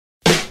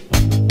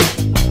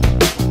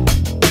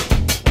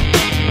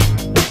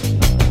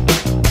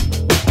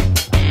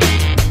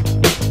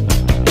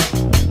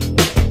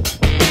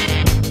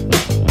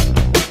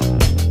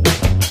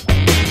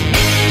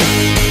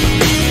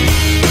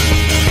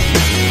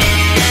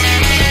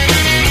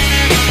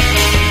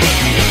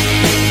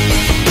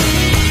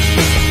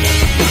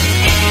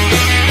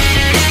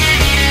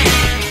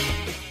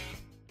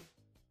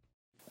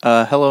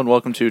Hello and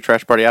welcome to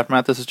Trash Party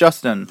Aftermath. This is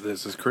Justin.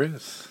 This is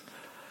Chris.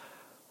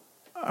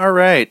 All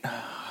right.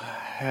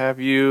 Have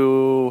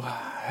you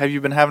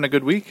been having a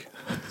good week?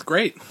 It's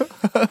great.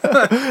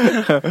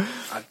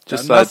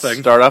 Just thought I'd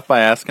start off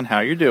by asking how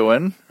you're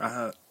doing.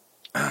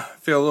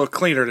 Feel a little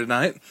cleaner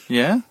tonight.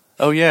 Yeah?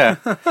 Oh yeah.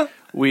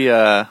 We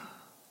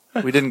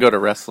didn't go to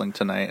wrestling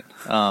tonight.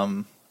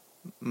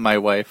 My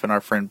wife and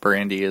our friend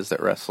Brandy is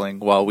at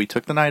wrestling while we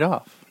took the night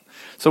off.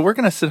 So we're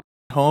gonna sit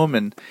home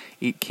and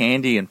eat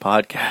candy and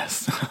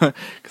podcast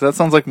because that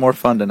sounds like more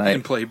fun tonight.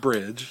 And play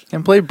bridge. We're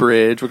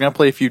gonna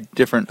play a few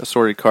different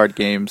assorted card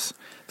games.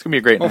 It's gonna be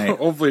a great night.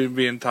 Hopefully it'll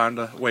be in time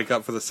to wake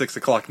up for the 6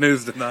 o'clock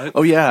news tonight.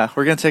 Oh yeah,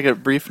 we're gonna take a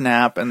brief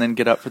nap and then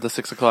get up for the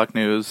 6 o'clock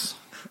news,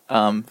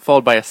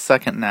 followed by a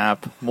second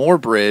nap, more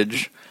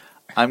bridge.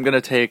 I'm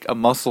gonna take a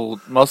muscle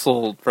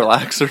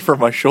relaxer for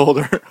my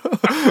shoulder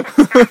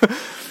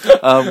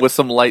with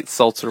some light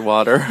seltzer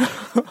water.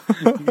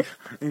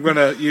 I'm going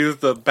to use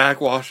the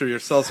backwash of your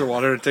seltzer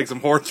water to take some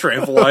horse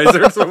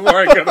tranquilizers before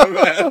I go to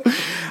bed.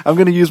 I'm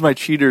going to use my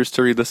cheaters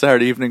to read the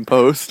Saturday Evening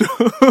Post.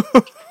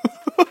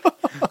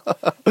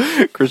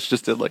 Chris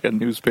just did like a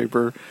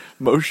newspaper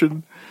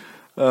motion.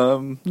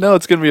 No,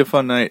 it's going to be a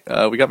fun night.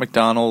 We got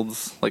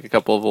McDonald's, like a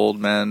couple of old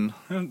men.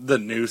 The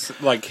new,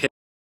 like,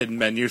 hidden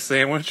menu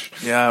sandwich.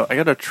 Yeah, I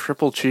got a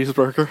triple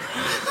cheeseburger.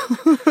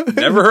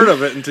 Never heard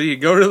of it until you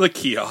go to the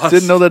kiosk.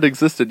 Didn't know that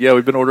existed. Yeah,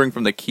 we've been ordering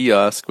from the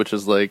kiosk, which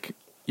is like,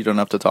 you don't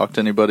have to talk to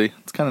anybody.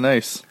 It's kind of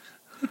nice.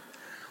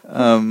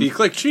 You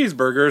click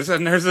cheeseburgers,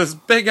 and there's this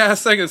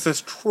big-ass thing that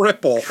says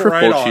triple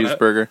right on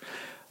cheeseburger.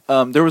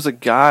 There was a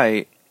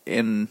guy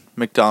in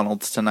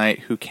McDonald's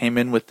tonight who came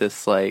in with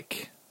this,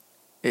 like...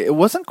 It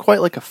wasn't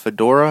quite like a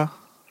fedora.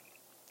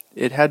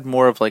 It had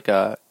more of like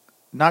a...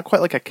 Not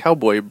quite like a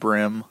cowboy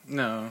brim.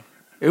 No.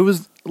 It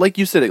was, like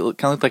you said, it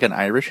kind of looked like an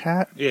Irish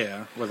hat.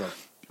 Yeah, with a...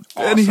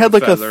 And he had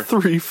like feather. A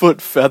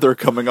 3-foot feather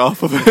coming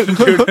off of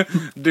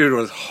it. Dude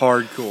was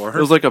hardcore. It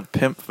was like a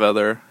pimp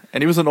feather.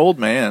 And he was an old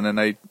man, and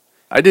I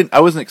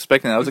wasn't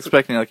expecting that. I was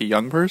expecting like a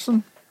young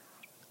person.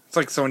 It's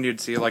like someone you'd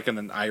see like in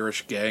an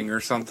Irish gang or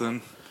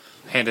something,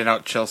 handing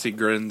out Chelsea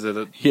grins at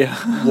a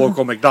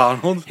local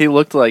McDonald's. He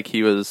looked like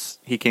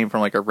he came from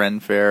like a Ren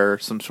Fair or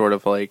some sort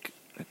of like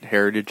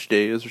Heritage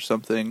Days or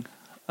something.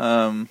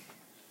 That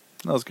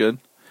was good.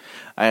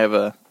 I have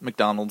a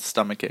McDonald's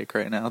stomachache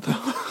right now, though.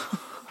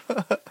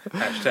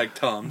 Hashtag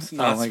Tums.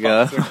 Not oh my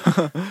sponsored.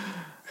 God.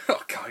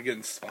 Oh God,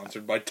 getting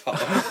sponsored by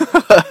Tums.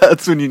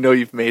 That's when you know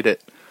you've made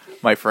it,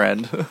 my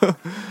friend.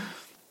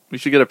 We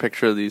should get a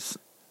picture of these.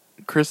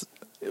 Chris,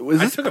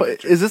 is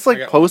this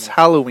like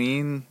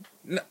post-Halloween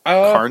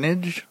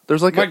carnage?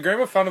 There's like my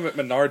grandma found them at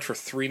Menards for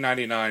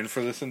 $3.99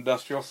 for this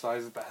industrial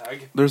sized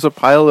bag. There's a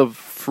pile of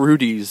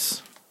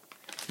Fruities.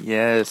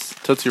 Yes,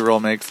 Tootsie Roll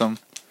makes them.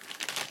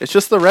 It's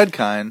just the red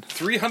kind.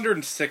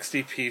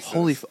 360 pieces.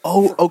 Holy...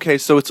 okay,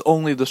 so it's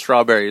only the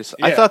strawberries.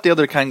 Yeah. I thought the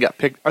other kind got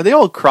picked... Are they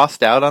all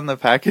crossed out on the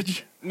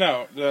package?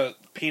 No, the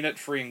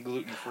peanut-free and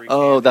gluten-free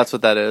Oh, candy. That's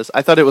what that is.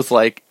 I thought it was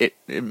like... It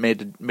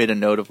made a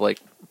note of, like,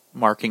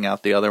 marking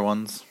out the other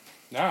ones.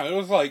 No, it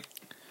was like...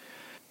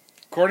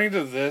 According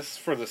to this,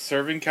 for the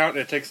serving count,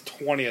 it takes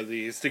 20 of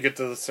these to get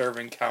to the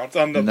serving count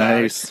on the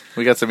bag. Nice.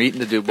 We got some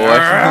eating to do, boy.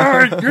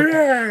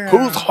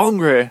 Who's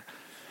hungry?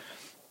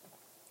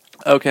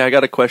 Okay, I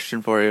got a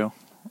question for you.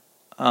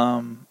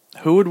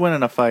 Who would win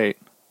in a fight?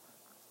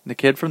 The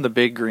kid from the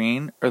Big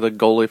Green or the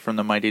goalie from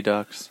the Mighty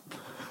Ducks?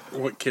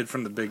 What kid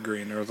from the Big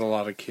Green? There was a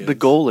lot of kids. The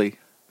goalie.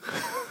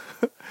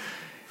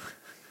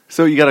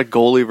 So you got a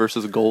goalie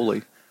versus a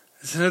goalie.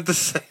 Isn't it the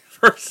same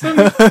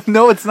person?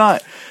 No, it's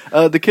not.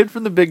 The kid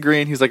from the Big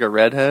Green, he's like a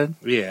redhead.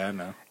 Yeah, I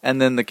know.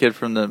 And then the kid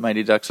from the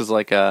Mighty Ducks is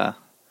like a...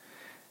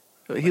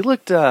 He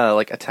looked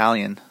like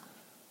Italian.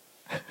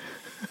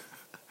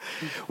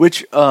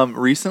 Which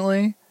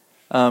recently,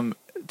 to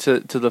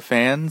the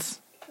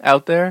fans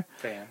out there,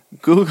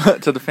 Google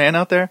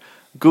the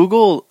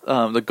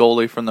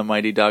goalie from the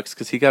Mighty Ducks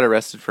because he got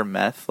arrested for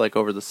meth like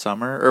over the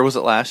summer, or was it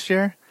last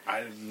year? I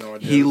have no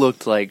idea. He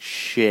looked like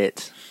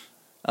shit.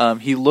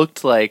 He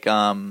looked like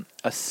a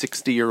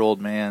 60-year-old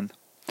man,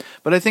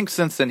 but I think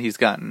since then he's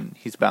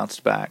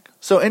bounced back.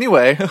 So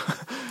anyway,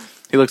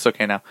 he looks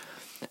okay now.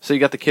 So you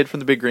got the kid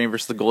from the Big Green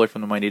versus the goalie from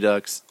the Mighty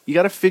Ducks. You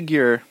got to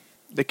figure.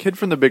 The kid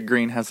from the Big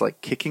Green has,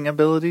 like, kicking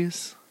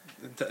abilities.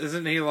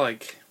 Isn't he,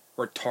 like,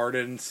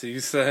 retarded and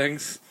sees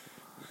things?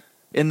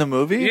 In the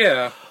movie?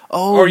 Yeah.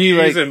 Oh, or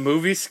you using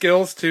movie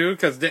skills, too?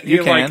 Because didn't he,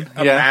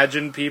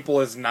 imagine people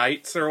as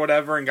knights or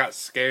whatever and got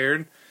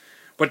scared?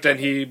 But then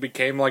he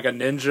became, like, a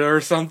ninja or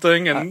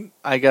something, and...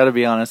 I gotta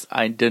be honest,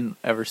 I didn't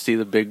ever see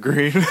the Big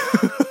Green.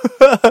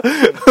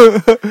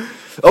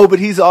 Oh, but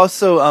he's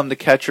also the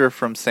catcher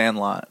from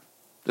Sandlot.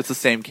 It's the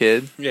same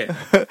kid. Yeah.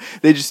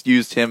 They just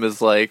used him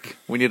as like,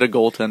 we need a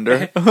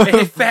goaltender.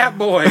 Hey, fat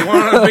boy,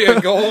 want to be a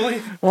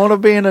goalie? Want to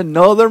be in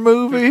another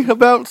movie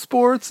about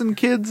sports and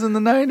kids in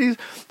the 90s?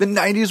 The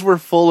 90s were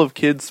full of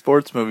kids'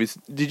 sports movies.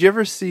 Did you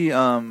ever see...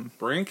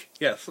 Brink?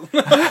 Yes.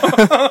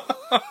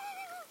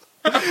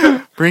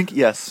 Brink?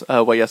 Yes.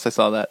 Well, yes, I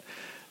saw that.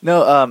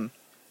 No,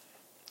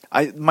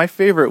 My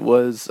favorite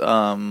was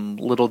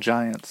Little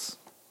Giants.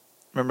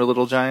 Remember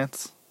Little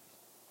Giants?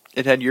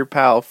 It had your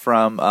pal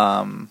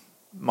from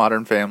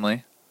Modern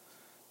Family,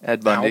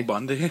 Ed Bundy. Al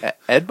Bundy?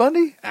 Ed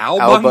Bundy?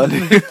 Al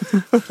Bundy?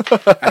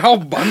 Al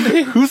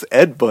Bundy? Who's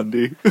Ed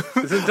Bundy?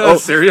 Isn't that a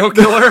serial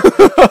killer?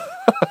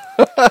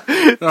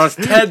 No, it's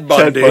Ted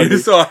Bundy. Ted Bundy.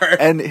 Sorry.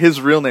 And his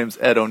real name's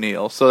Ed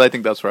O'Neill, so I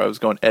think that's where I was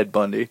going, Ed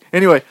Bundy.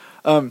 Anyway,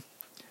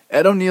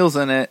 Ed O'Neill's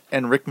in it,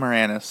 and Rick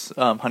Moranis,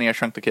 Honey, I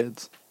Shrunk the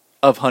Kids,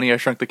 of Honey, I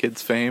Shrunk the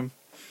Kids fame.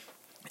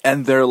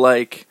 And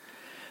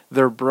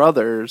they're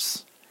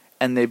brothers,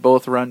 and they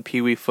both run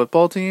Pee-wee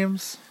football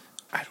teams.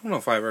 I don't know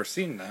if I've ever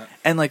seen that.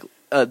 And, like,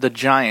 the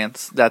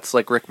Giants, that's,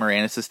 like, Rick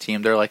Moranis'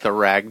 team. They're, like, a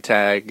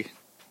ragtag,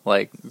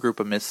 like, group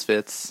of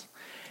misfits.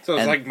 So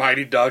it's like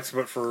Mighty Ducks,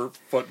 but for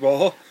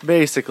football?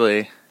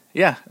 Basically.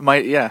 Yeah,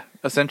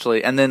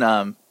 essentially. And then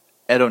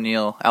Ed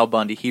O'Neill, Al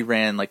Bundy, he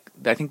ran, like,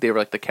 I think they were,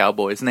 like, the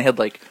Cowboys. And they had,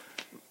 like,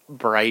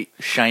 bright,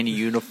 shiny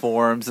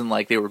uniforms, and,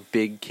 like, they were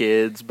big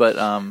kids. But,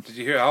 Did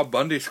you hear Al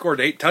Bundy scored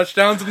 8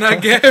 touchdowns in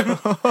that game?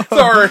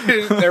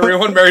 Sorry,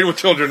 everyone Married with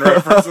Children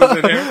references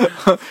in here.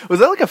 Was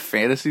that, like, a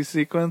fantasy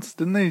sequence?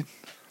 Didn't they...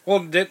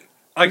 Well,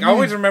 I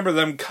always remember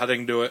them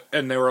cutting to it,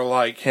 and they were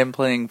like... Him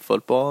playing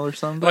football or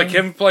something? Like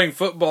him playing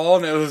football,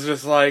 and it was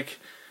just like,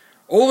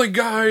 only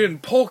guy in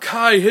Polk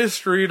High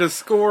history to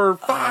score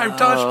 5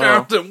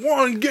 touchdowns in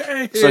one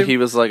game. So he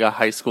was like a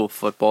high school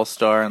football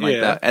star and like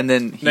that. And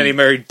then he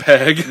married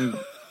Peg.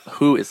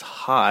 Who is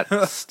hot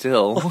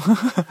still.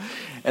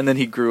 And then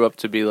he grew up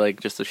to be like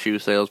just a shoe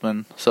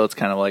salesman, so it's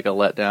kind of like a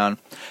letdown.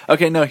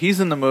 Okay, no, he's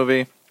in the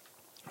movie.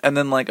 And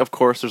then, like, of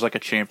course, there's, like, a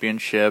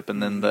championship,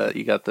 and then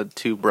you got the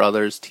two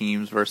brothers'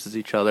 teams versus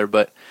each other,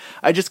 but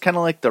I just kind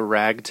of like the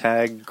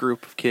ragtag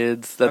group of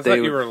kids that I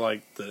thought you were,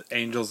 like, the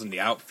Angels in the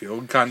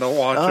Outfield kind of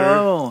watcher.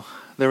 Oh,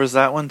 there was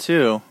that one,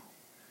 too,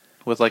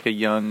 with, like, a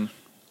young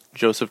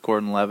Joseph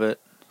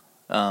Gordon-Levitt,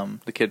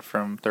 the kid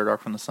from Third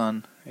Rock from the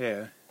Sun.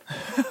 Yeah.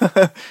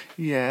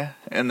 Yeah,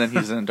 and then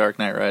he's in Dark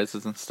Knight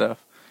Rises and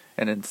stuff,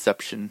 and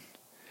Inception.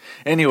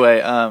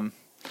 Anyway,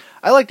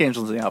 I liked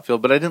Angels in the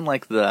Outfield, but I didn't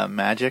like the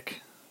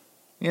magic.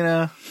 You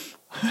know,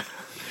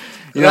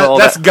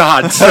 that's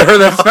God, sir.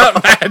 That's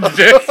not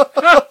magic.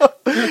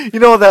 You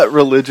know that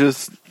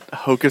religious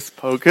hocus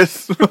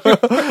pocus.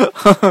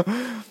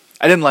 I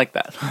didn't like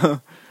that.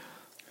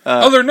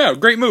 Other than that,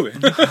 great movie.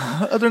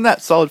 Other than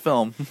that, solid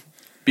film.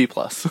 B+.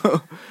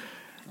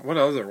 What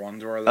other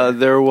ones were there?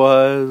 There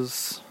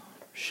was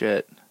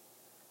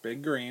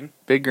Big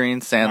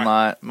Green,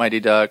 Sandlot, Mighty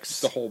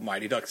Ducks. The whole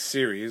Mighty Ducks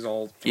series,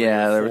 all 3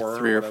 there or 4. were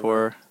 3 or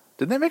 4.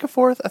 Did they make a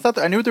 4th?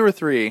 I knew there were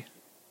 3.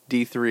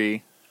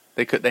 D3.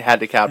 They had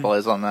to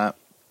capitalize on that.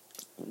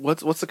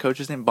 What's the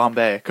coach's name?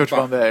 Bombay. Coach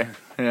Bombay.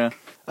 Yeah.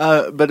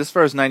 But as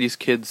far as 90s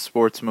kids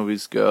sports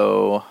movies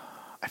go,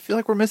 I feel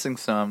like we're missing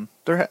some.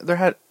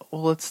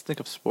 Let's think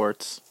of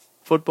sports.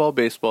 Football,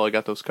 baseball, I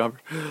got those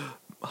covered.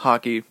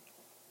 Hockey.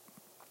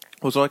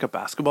 Was there like a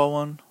basketball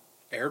one?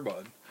 Air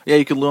Bud. Yeah,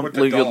 you could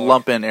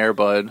lump in Air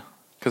Bud,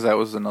 because that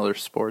was another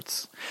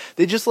sports.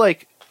 They just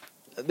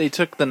they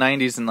took the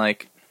 90s and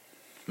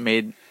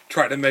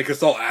tried to make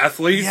us all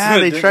athletes. Yeah,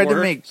 they tried to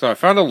make... So I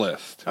found a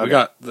list. Okay. We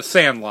got The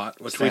Sandlot,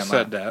 which we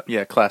said that.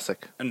 Yeah,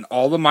 classic. And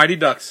all the Mighty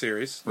Ducks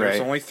series. There's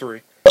only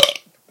 3.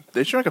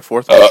 They should make a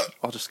 4th one.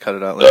 I'll just cut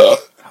it out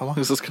later. How long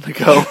is this going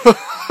to go?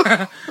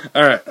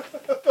 Alright.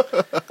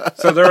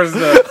 So there was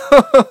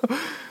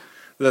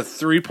the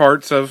 3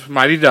 parts of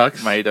Mighty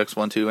Ducks. Mighty Ducks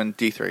 1, 2, and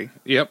D3.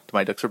 Yep. The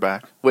Mighty Ducks are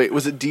back. Wait,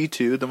 was it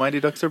D2, the Mighty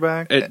Ducks are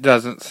back? It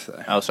doesn't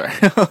say. Oh, sorry.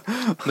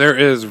 There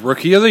is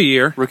Rookie of the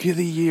Year. Rookie of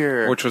the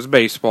Year. Which was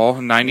baseball,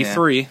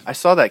 93. Yeah. I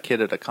saw that kid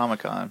at a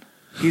Comic-Con.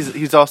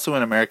 He's also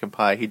in American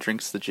Pie. He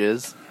drinks the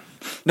jizz.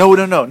 No.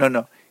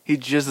 He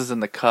jizzes in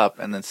the cup,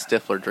 and then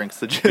Stifler drinks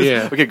the jizz.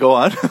 Yeah. Okay, go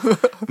on.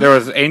 There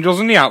was Angels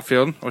in the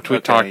Outfield, which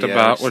we talked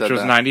about, which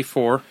was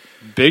 94.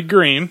 Big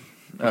Green,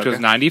 which was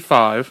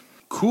 95.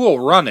 Cool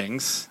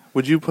Runnings.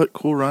 Would you put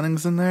Cool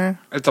Runnings in there?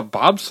 It's a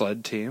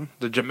bobsled team.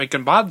 The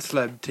Jamaican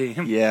bobsled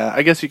team. Yeah,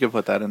 I guess you could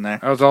put that in there.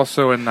 I was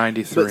also in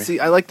 93. But see,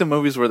 I like the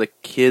movies where the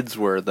kids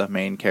were the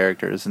main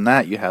characters, and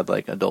that you had,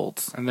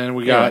 adults. And then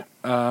we got,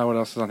 what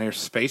else is on here?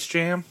 Space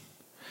Jam?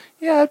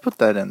 Yeah, I'd put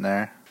that in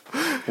there.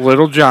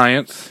 Little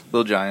Giants.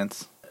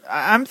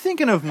 I'm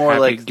thinking of more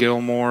Happy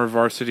Gilmore,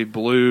 Varsity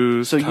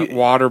Blues,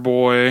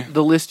 Waterboy.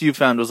 The list you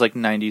found was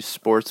 90s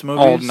sports movies?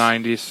 All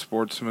 90s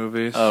sports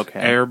movies. Okay.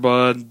 Air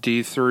Bud,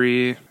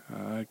 D3,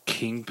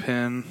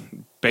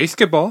 Kingpin,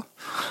 basketball.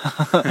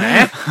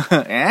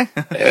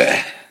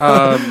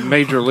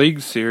 Major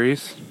League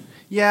Series.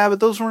 Yeah, but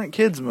those weren't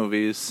kids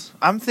movies.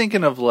 I'm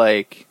thinking of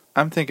the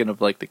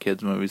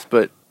kids movies,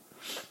 but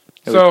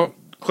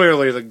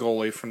clearly the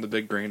goalie from the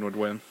Big Green would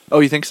win.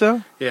 Oh, you think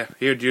so? Yeah,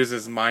 he would use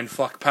his mind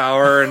fuck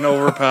power and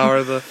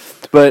overpower the...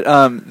 But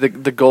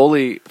the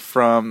goalie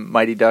from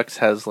Mighty Ducks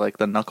has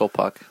the knuckle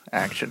puck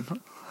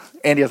action.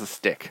 And he has a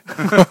stick.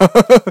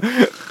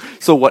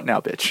 So what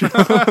now, bitch?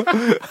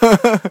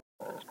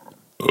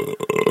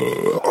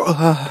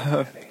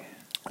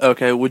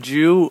 Okay, would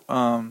you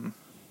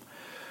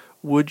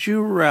Would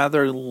you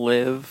rather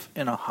live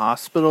in a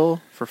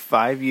hospital for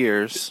 5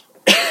 years?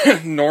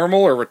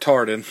 Normal or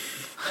retarded?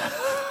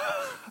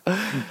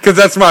 Because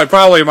that's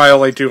probably my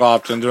only two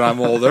options when I'm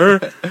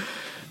older.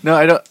 No,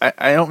 I don't.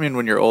 I don't mean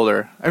when you're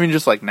older. I mean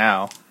just like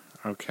now.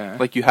 Okay.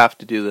 Like you have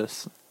to do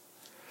this.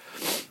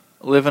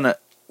 Live in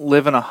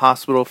a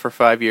hospital for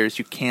 5 years.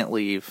 You can't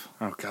leave.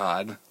 Oh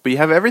God. But you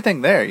have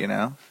everything there. You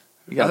know.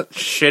 You got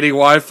shitty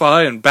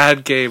Wi-Fi and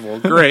bad cable.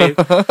 Great.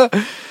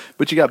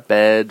 But you got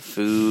bed,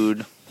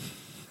 food,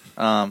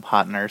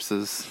 hot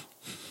nurses,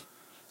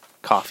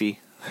 coffee.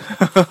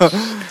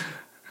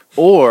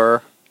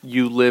 Or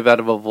you live out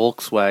of a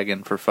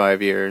Volkswagen for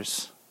 5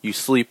 years. You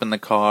sleep in the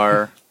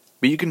car,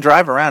 but you can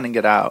drive around and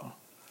get out.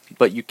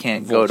 But you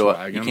can't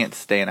you can't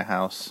stay in a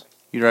house.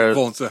 You'd rather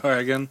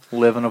Volkswagen.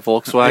 Live in a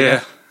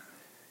Volkswagen?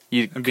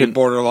 Yeah. And be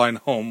borderline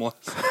homeless.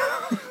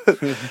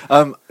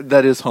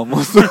 That is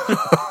homeless.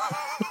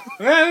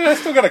 I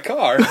still got a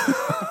car.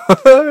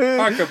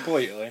 Not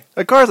completely.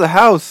 A car's a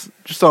house,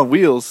 just on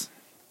wheels.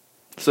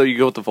 So you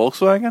go with the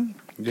Volkswagen?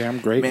 Yeah, I'm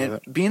great with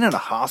it. Being in a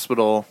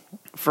hospital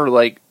for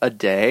like a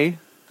day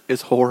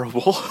is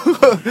horrible.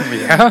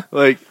 Yeah?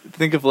 Like,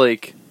 think of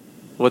like,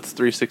 what's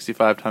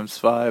 365 times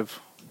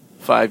 5?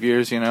 5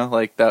 years, you know?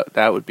 Like,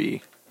 that would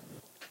be,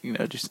 you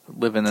know, just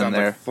living in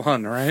there. Like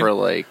fun, right? For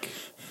like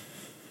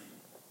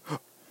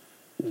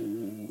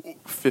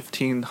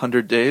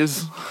 1,500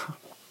 days.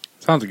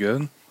 Sounds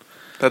good.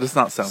 That does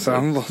not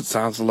sound good.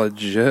 Sounds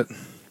legit.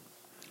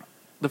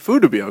 The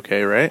food would be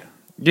okay, right?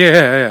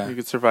 Yeah. You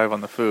could survive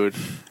on the food.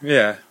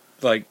 Yeah,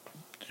 like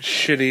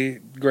shitty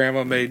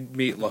grandma-made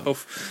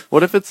meatloaf.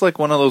 What if it's like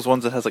one of those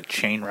ones that has like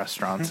chain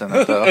restaurants in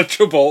it, though? A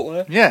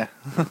Chipotle? Yeah.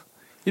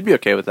 You'd be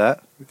okay with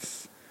that.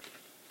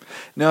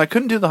 No, I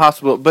couldn't do the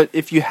hospital, but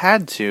if you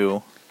had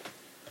to,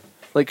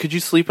 like, could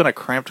you sleep in a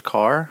cramped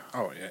car?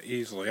 Oh, yeah,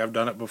 easily. I've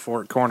done it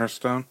before at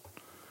Cornerstone.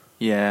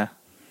 Yeah.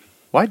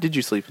 Why did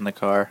you sleep in the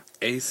car?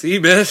 AC,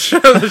 bitch.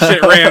 The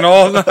shit ran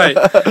all night.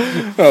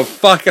 Oh,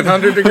 fucking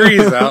 100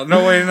 degrees out.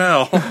 No way in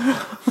hell.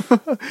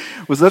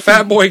 Was that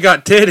Fat boy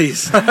got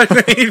titties.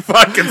 He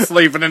fucking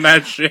sleeping in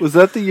that shit. Was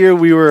that the year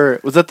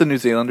was that the New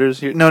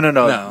Zealanders year?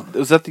 No.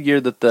 Was that the year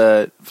that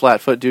the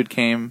Flatfoot dude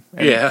came?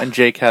 And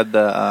Jake had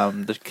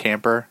the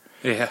camper?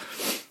 Yeah.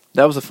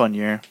 That was a fun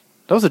year.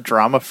 That was a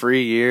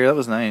drama-free year. That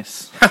was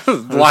nice. That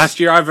was the last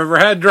year I've ever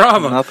had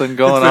drama. Nothing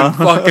going on.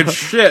 Fucking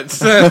shit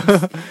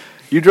since.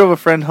 You drove a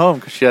friend home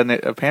because she had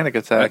a panic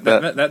attack.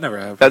 That never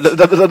happened.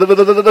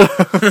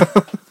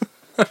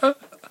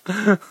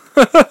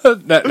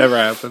 That never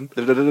happened.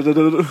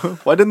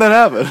 Why didn't that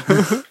happen?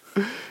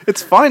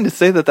 It's fine to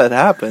say that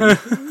happened.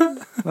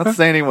 I'm not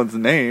saying anyone's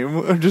name.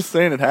 I'm just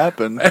saying it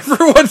happened.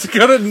 Everyone's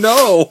gonna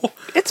know.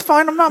 It's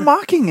fine. I'm not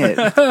mocking it.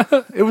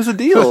 It was a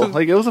deal.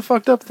 Like, it was a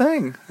fucked up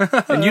thing.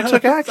 And you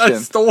took action. I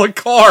stole a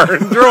car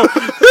and drove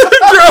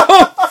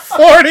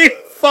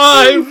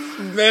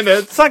 45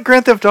 minutes. It's not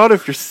Grand Theft Auto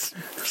if you're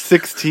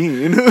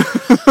 16.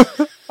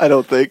 I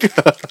don't think. It's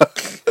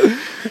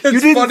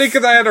funny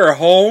because I had her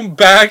home,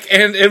 back,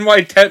 and in my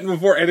tent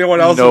before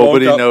anyone else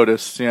Nobody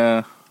noticed,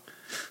 yeah.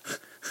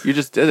 You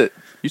just did it.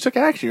 You took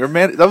action. You're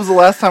man. That was the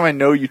last time I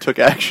know you took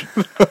action.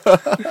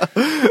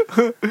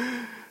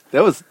 That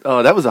was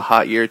a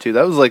hot year too.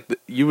 That was like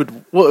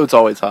it's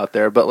always hot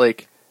there, but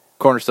like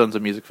Cornerstone's a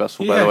music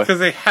festival, by the way. Because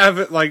they have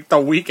it like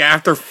the week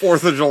after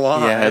 4th of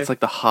July. Yeah, it's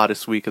like the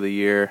hottest week of the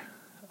year.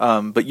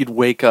 But you'd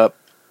wake up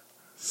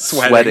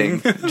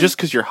sweating just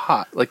because you're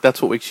hot. Like,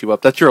 that's what wakes you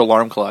up. That's your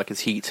alarm clock,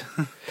 is heat.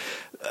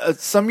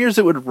 Some years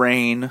it would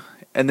rain,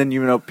 and then,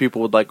 you know,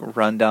 people would like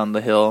run down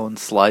the hill and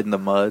slide in the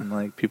mud, and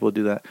like people would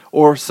do that.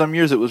 Or some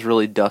years it was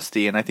really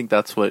dusty, and I think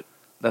that's where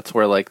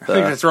like I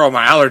think that's where all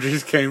my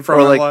allergies came from.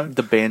 Or like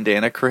the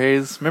bandana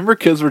craze. Remember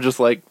kids were just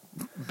like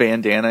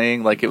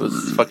bandanaing like it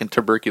was fucking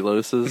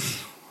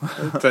tuberculosis.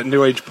 That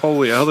new age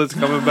polio that's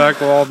coming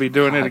back. We'll all be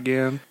doing it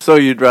again. So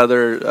you'd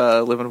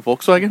rather live in a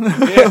Volkswagen?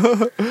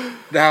 Yeah.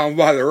 Down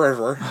by the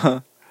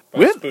river.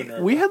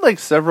 We had like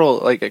several,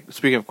 like,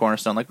 speaking of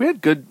Cornerstone, like we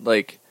had good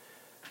like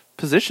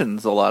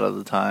positions a lot of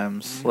the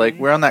times. Mm-hmm. Like,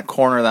 we're on that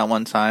corner that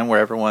one time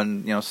where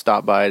everyone, you know,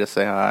 stopped by to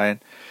say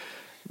hi.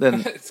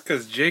 Then it's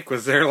because Jake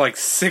was there like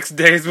 6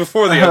 days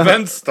before the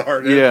event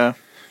started. Yeah.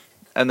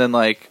 And then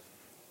like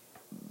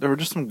there were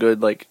just some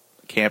good like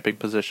camping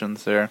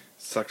positions there.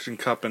 Suction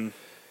cupping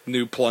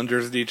new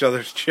plungers to each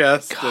other's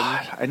chest.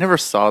 God, I never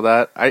saw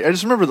that. I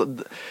just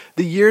remember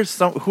the years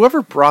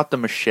whoever brought the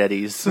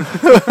machetes or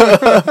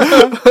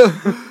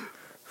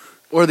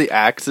the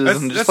axes.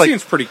 That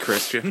seems pretty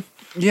Christian.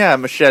 Yeah,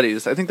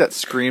 machetes. I think that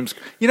screams.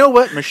 You know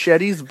what?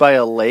 Machetes by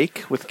a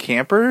lake with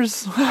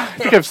campers. I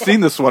think I've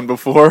seen this one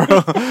before.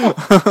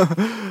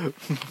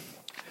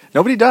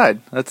 Nobody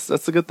died. That's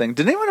a good thing.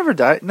 Did anyone ever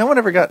die? No one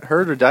ever got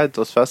hurt or died at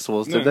those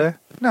festivals, did they?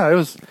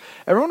 No,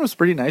 everyone was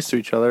pretty nice to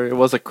each other. It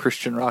was a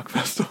Christian rock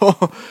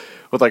festival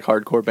with like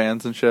hardcore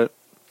bands and shit.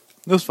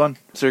 It was fun.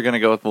 So you're gonna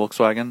go with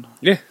Volkswagen?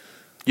 Yeah.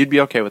 You'd be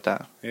okay with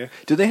that? Yeah.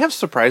 Do they have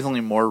surprisingly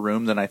more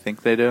room than I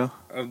think they do?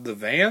 The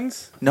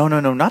vans? No,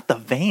 not the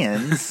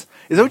vans.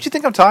 Is that what you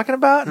think I'm talking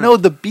about? No,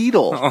 the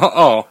Beetle.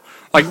 Oh,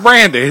 Like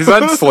Brandy's,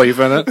 I'd sleep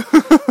in it.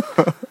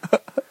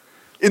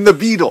 In the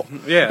Beetle.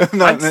 Yeah,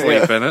 I'd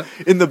sleep in it.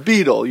 In the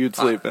Beetle, you'd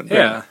sleep in.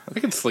 Yeah, I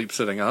could sleep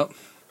sitting up.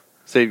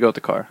 So you'd go with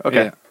the car.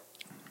 Okay.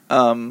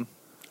 Yeah.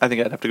 I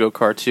think I'd have to go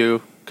car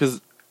too,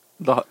 because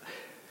the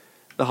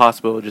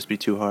hospital would just be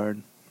too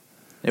hard.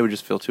 It would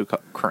just feel too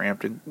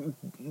cramped and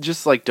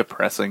just like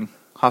depressing.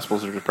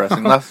 Hospitals are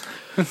depressing.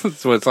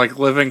 That's what it's like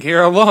living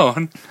here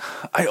alone.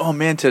 Oh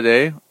man,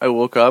 today I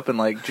woke up and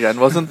like Jen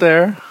wasn't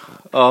there.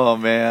 Oh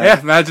man. Yeah,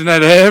 imagine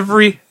that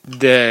every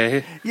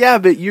day. Yeah,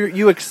 but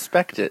you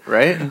expect it,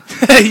 right?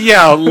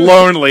 Yeah,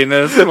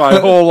 loneliness my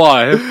whole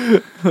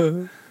life.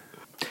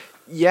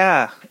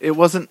 Yeah, it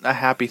wasn't a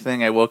happy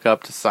thing. I woke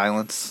up to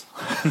silence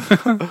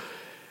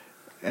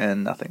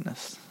and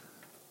nothingness.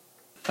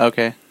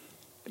 Okay.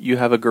 You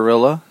have a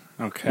gorilla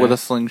with a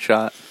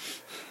slingshot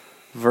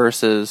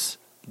versus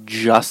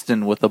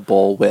Justin with a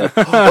bullwhip.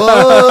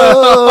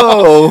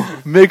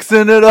 Oh!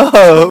 Mixing it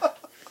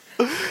up.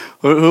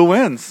 Who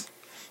wins?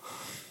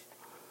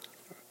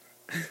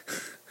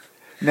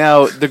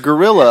 Now, the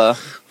gorilla...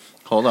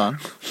 Hold on.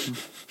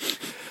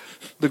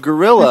 The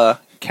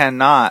gorilla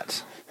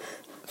cannot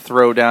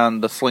throw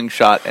down the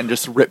slingshot and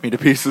just rip me to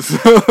pieces.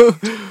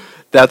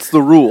 That's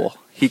the rule.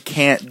 He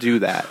can't do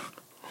that.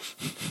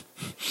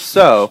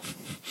 So,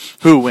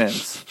 who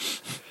wins?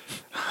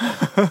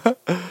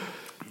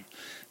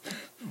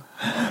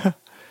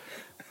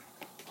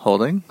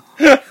 Holding?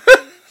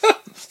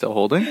 Still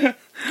holding?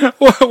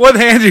 What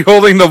hand are you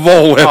holding the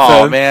bullwhip?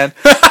 Oh, man.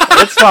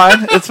 It's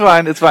fine. It's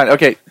fine. It's fine.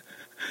 Okay.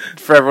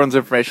 For everyone's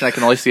information, I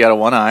can only see out of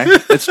one eye.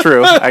 It's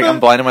true. I'm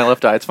blind in my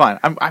left eye. It's fine.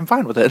 I'm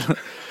fine with it.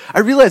 I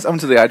realized I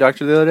went to the eye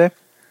doctor the other day.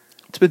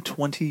 It's been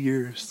 20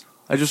 years.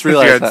 I just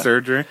realized you had that.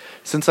 surgery?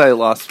 Since I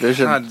lost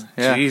vision. God,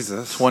 yeah,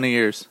 Jesus. 20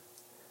 years.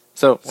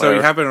 So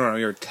you happened when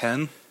you were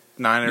 10?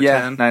 9 or 10?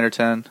 Yeah, 9 or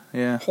 10.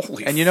 Yeah.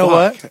 Holy And you know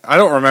what? I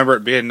don't remember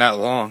it being that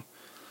long.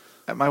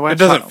 My wife. It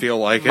doesn't feel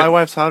like it. My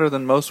wife's hotter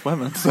than most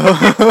women, so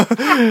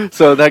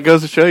so that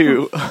goes to show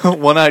you,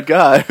 one-eyed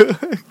guy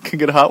can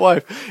get a hot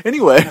wife.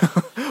 Anyway,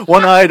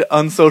 one-eyed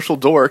unsocial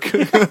dork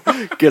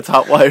gets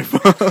hot wife.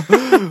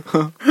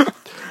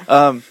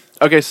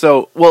 Okay,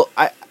 so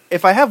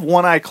if I have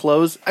one eye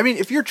closed, I mean,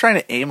 if you're trying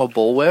to aim a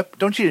bullwhip,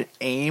 don't you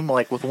aim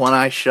like with one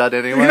eye shut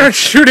anyway? You're not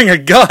shooting a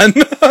gun.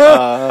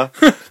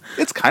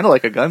 It's kind of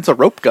like a gun. It's a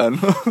rope gun.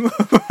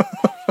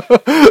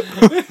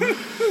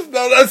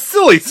 No, that's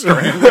silly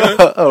string.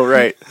 Oh,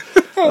 right.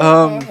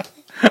 I'm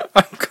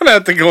gonna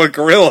have to go with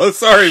gorilla.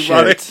 Sorry,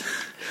 buddy.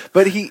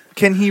 But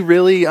can he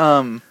really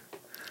finagle?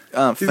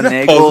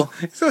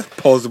 He's got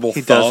posable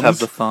He thumbs. does have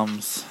the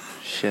thumbs.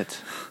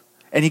 Shit.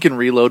 And he can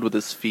reload with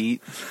his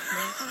feet.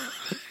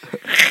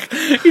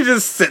 He's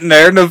just sitting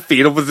there in a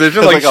fetal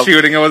position, like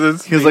shooting it with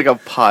his feet. He's like a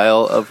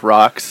pile of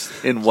rocks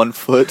in 1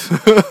 foot.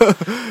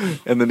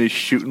 And then he's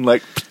shooting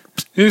like...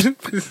 He's got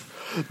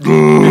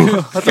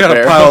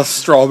a pile of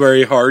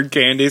strawberry hard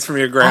candies from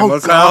your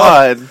grandma's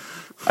house.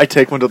 I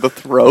take one to the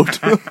throat.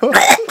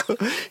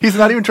 He's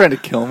not even trying to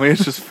kill me.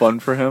 It's just fun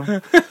for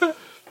him.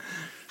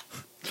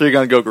 So you're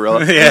gonna go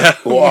gorilla? Yeah.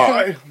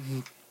 Why?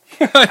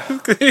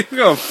 He's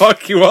gonna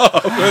fuck you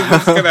up.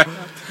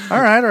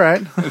 All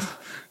right.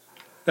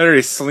 That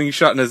already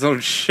slingshotting his own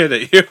shit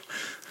at you.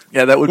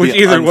 Yeah, that would Which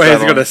be either way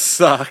is gonna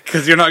suck,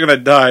 because you're not gonna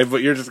die,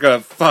 but you're just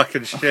gonna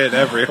fucking shit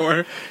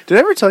everywhere. Did I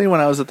ever tell you when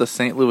I was at the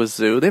St. Louis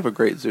Zoo? They have a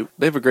great zoo.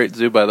 They have a great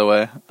zoo, by the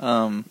way.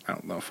 I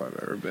don't know if I've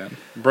ever been.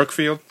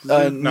 Brookfield?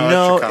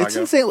 No, it's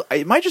in St.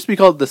 It might just be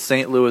called the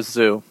St. Louis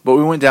Zoo. But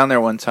we went down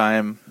there one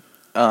time.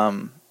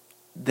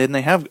 Then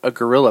they have a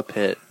gorilla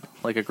pit,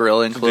 like a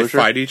gorilla enclosure. Did they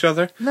fight each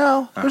other?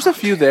 No, there's a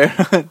few there.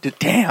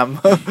 Damn.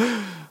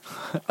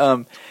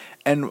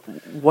 And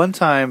one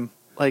time,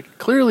 like,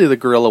 clearly the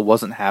gorilla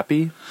wasn't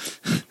happy,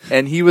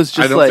 and he was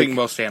just I don't think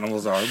most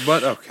animals are,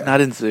 but okay.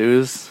 Not in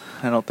zoos.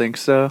 I don't think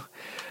so.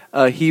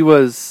 What he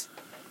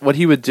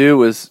would do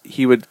was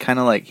he would kind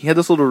of like, he had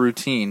this little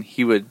routine.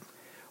 He would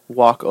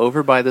walk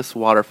over by this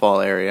waterfall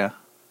area,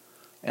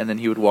 and then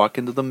he would walk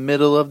into the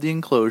middle of the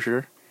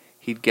enclosure.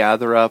 He'd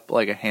gather up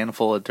like a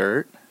handful of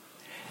dirt,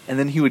 and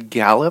then he would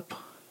gallop,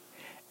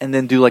 and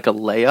then do like a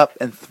layup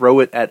and throw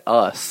it at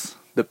us,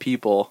 the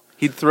people.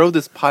 He'd throw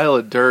this pile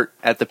of dirt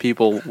at the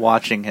people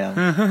watching him.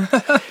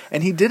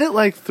 And he did it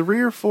like 3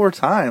 or 4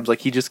 times. Like,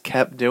 he just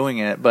kept doing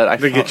it. But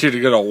to get you to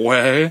get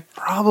away?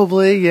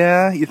 Probably,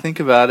 yeah. You think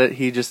about it.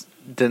 He just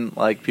didn't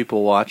like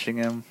people watching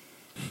him.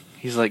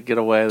 He's like, get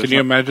away. Can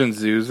you imagine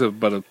zoos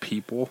but of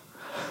people?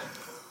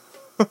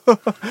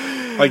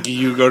 Like,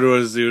 you go to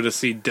a zoo to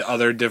see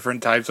other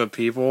different types of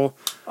people?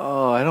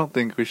 Oh, I don't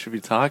think we should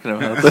be talking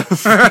about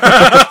this.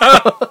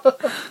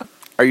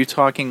 Are you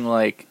talking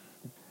like...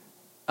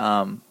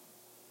 no,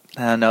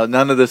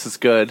 none of this is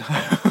good.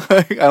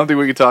 I don't think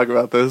we can talk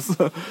about this.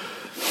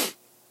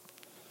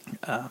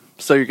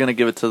 So you're going to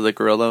give it to the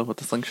gorilla with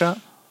the slingshot?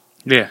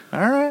 Yeah.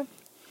 Alright.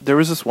 There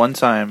was this one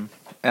time,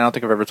 and I don't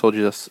think I've ever told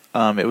you this,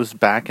 it was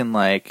back in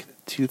like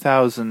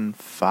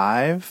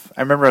 2005.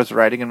 I remember I was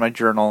writing in my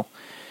journal.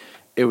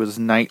 It was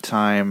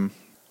nighttime.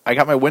 I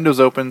got my windows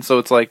open, so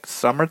it's like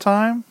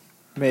summertime.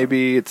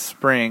 Maybe it's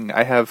spring.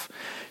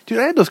 Dude,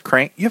 I had those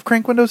crank. You have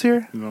crank windows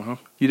here? No.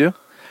 You do?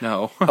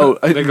 No. Oh,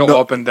 they go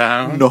up and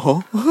down.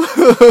 No.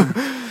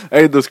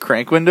 I had those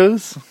crank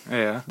windows.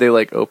 Yeah. They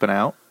like open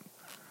out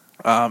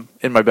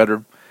in my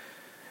bedroom.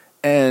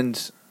 And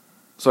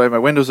so I have my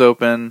windows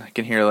open. I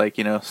can hear like,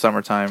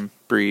 summertime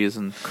breeze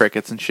and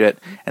crickets and shit.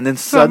 And then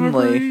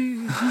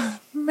suddenly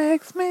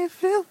makes me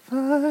feel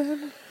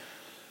fine.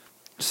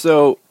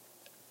 So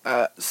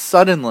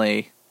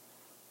suddenly,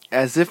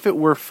 as if it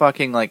were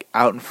fucking like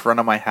out in front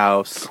of my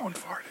house, Someone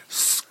farted.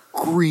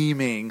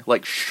 Screaming,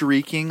 like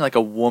shrieking, like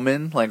a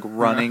woman, like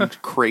running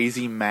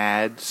crazy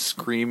mad,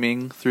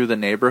 screaming through the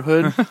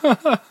neighborhood,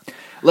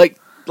 like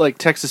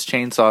Texas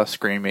Chainsaw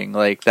screaming,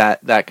 like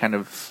that kind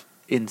of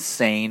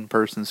insane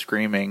person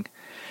screaming.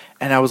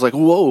 And I was like,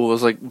 whoa! I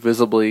was like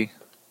visibly,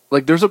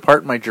 like there's a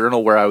part in my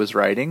journal where I was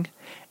writing,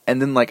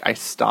 and then like I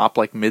stop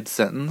like mid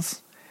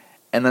sentence,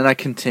 and then I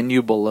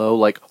continue below,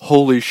 like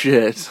holy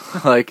shit,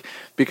 like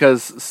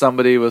because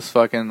somebody was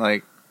fucking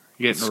like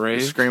getting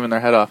raised, screaming their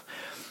head off.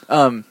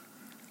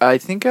 I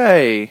think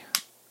I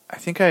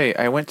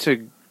went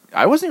to.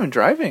 I wasn't even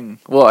driving.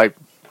 Well, I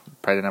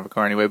probably didn't have a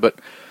car anyway. But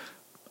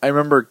I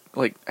remember,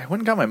 like, I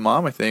went and got my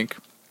mom. I think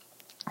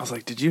I was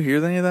like, "Did you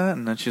hear any of that?"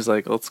 And then she's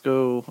like, "Let's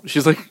go."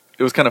 She's like,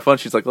 it was kind of fun.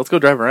 She's like, "Let's go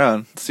drive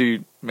around,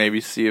 see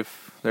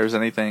if there's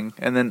anything."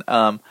 And then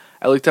I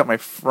looked at my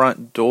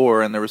front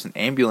door, and there was an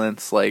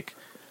ambulance like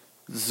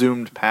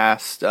zoomed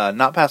past,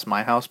 not past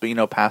my house,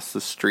 but past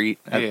the street,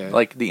 at,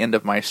 like the end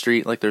of my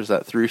street. Like there's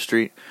that through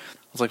street.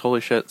 I was like,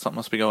 holy shit, something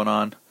must be going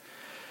on.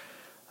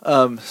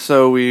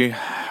 So we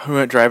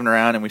went driving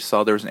around and we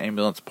saw there was an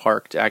ambulance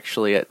parked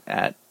actually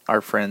at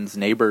our friend's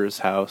neighbor's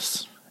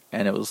house.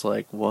 And it was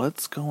like,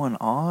 what's going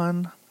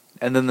on?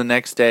 And then the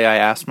next day I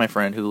asked my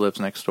friend who lives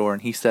next door,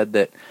 and he said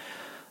that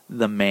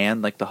the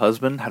man, like the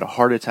husband, had a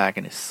heart attack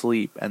in his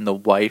sleep, and the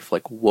wife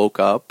like woke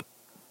up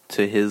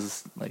to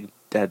his like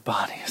dead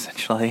body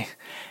essentially.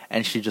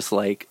 And she just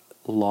like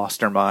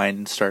lost her mind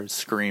and started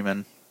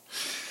screaming.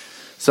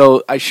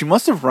 So she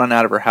must have run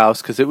out of her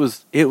house because it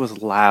was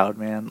loud,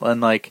 man,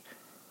 and like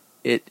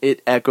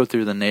it echoed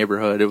through the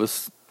neighborhood. It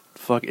was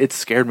it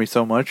scared me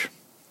so much.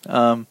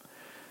 It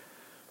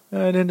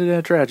ended in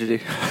a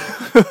tragedy.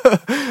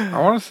 I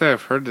want to say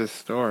I've heard this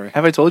story.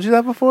 Have I told you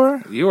that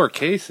before? You or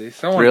Casey?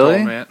 Someone really?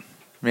 told me it.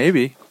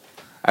 Maybe.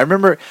 I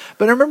remember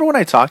when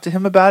I talked to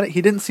him about it,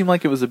 he didn't seem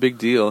like it was a big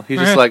deal. He's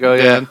just like, oh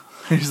yeah.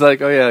 He's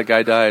like, oh yeah, the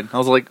guy died. I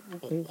was like,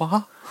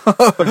 what?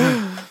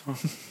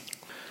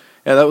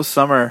 Yeah, that was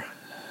summer.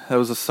 That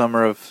was the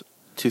summer of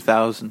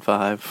 2005.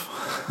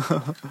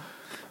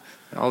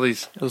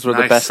 Those were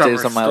the best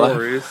days of my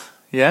life.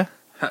 Yeah?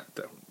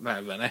 Might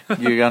have been it.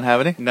 You don't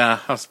have any? Nah,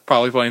 I was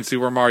probably playing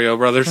Super Mario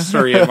Brothers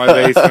 3 in my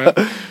basement,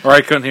 where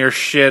I couldn't hear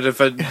shit if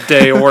a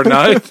day or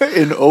night.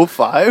 In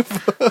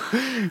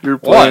 2005? You're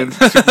playing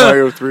Super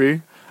Mario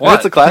 3? What?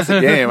 It's a classic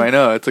game, I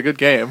know. It's a good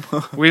game.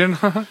 We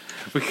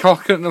all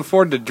couldn't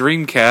afford the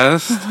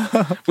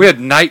Dreamcast. We had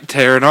Night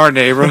Terror in our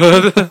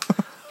neighborhood.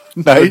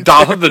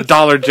 The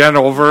Dollar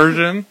General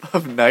version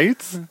of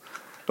Knights?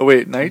 Oh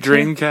wait, Night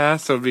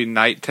Dreamcast would be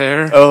Night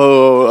Terror.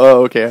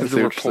 Oh, okay. I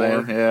see what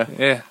you're saying.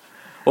 Yeah.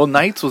 Well,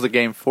 Knights was a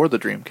game for the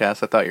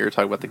Dreamcast. I thought you were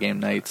talking about the game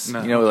Knights.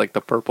 No. Like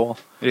the purple.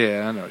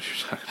 Yeah, I know what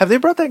you're talking. Have they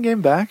brought that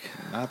game back?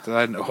 Not that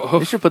I know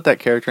of. They should put that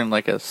character in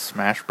like a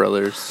Smash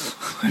Brothers.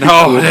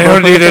 No, they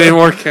don't need any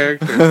more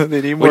characters.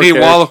 They need more.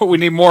 We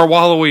need more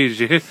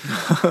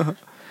Waluigi.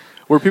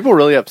 Were people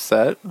really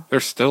upset? They're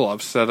still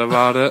upset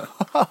about it.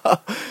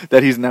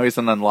 That he's an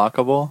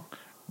unlockable?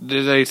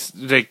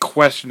 They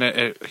question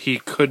it? He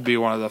could be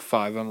one of the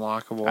 5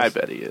 unlockables. I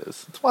bet he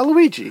is. It's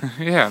Waluigi.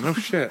 Yeah, no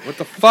shit. What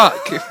the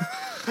fuck?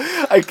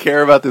 I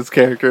care about this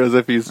character as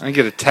if he's... I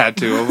get a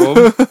tattoo of him.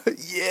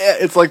 Yeah,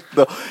 it's like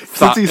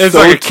since he's it's so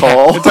like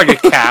tall. It's like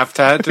a calf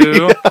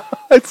tattoo. Yeah,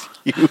 it's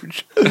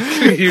huge. A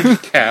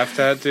huge calf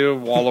tattoo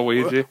of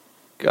Waluigi.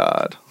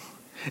 God.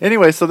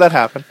 Anyway, so that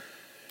happened.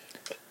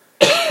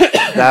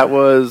 That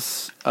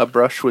was a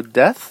brush with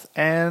death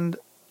and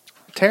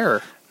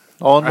terror.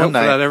 All in one night.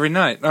 I hope for that every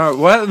night.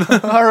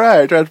 What? All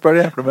right, Trash Party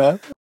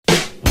Aftermath.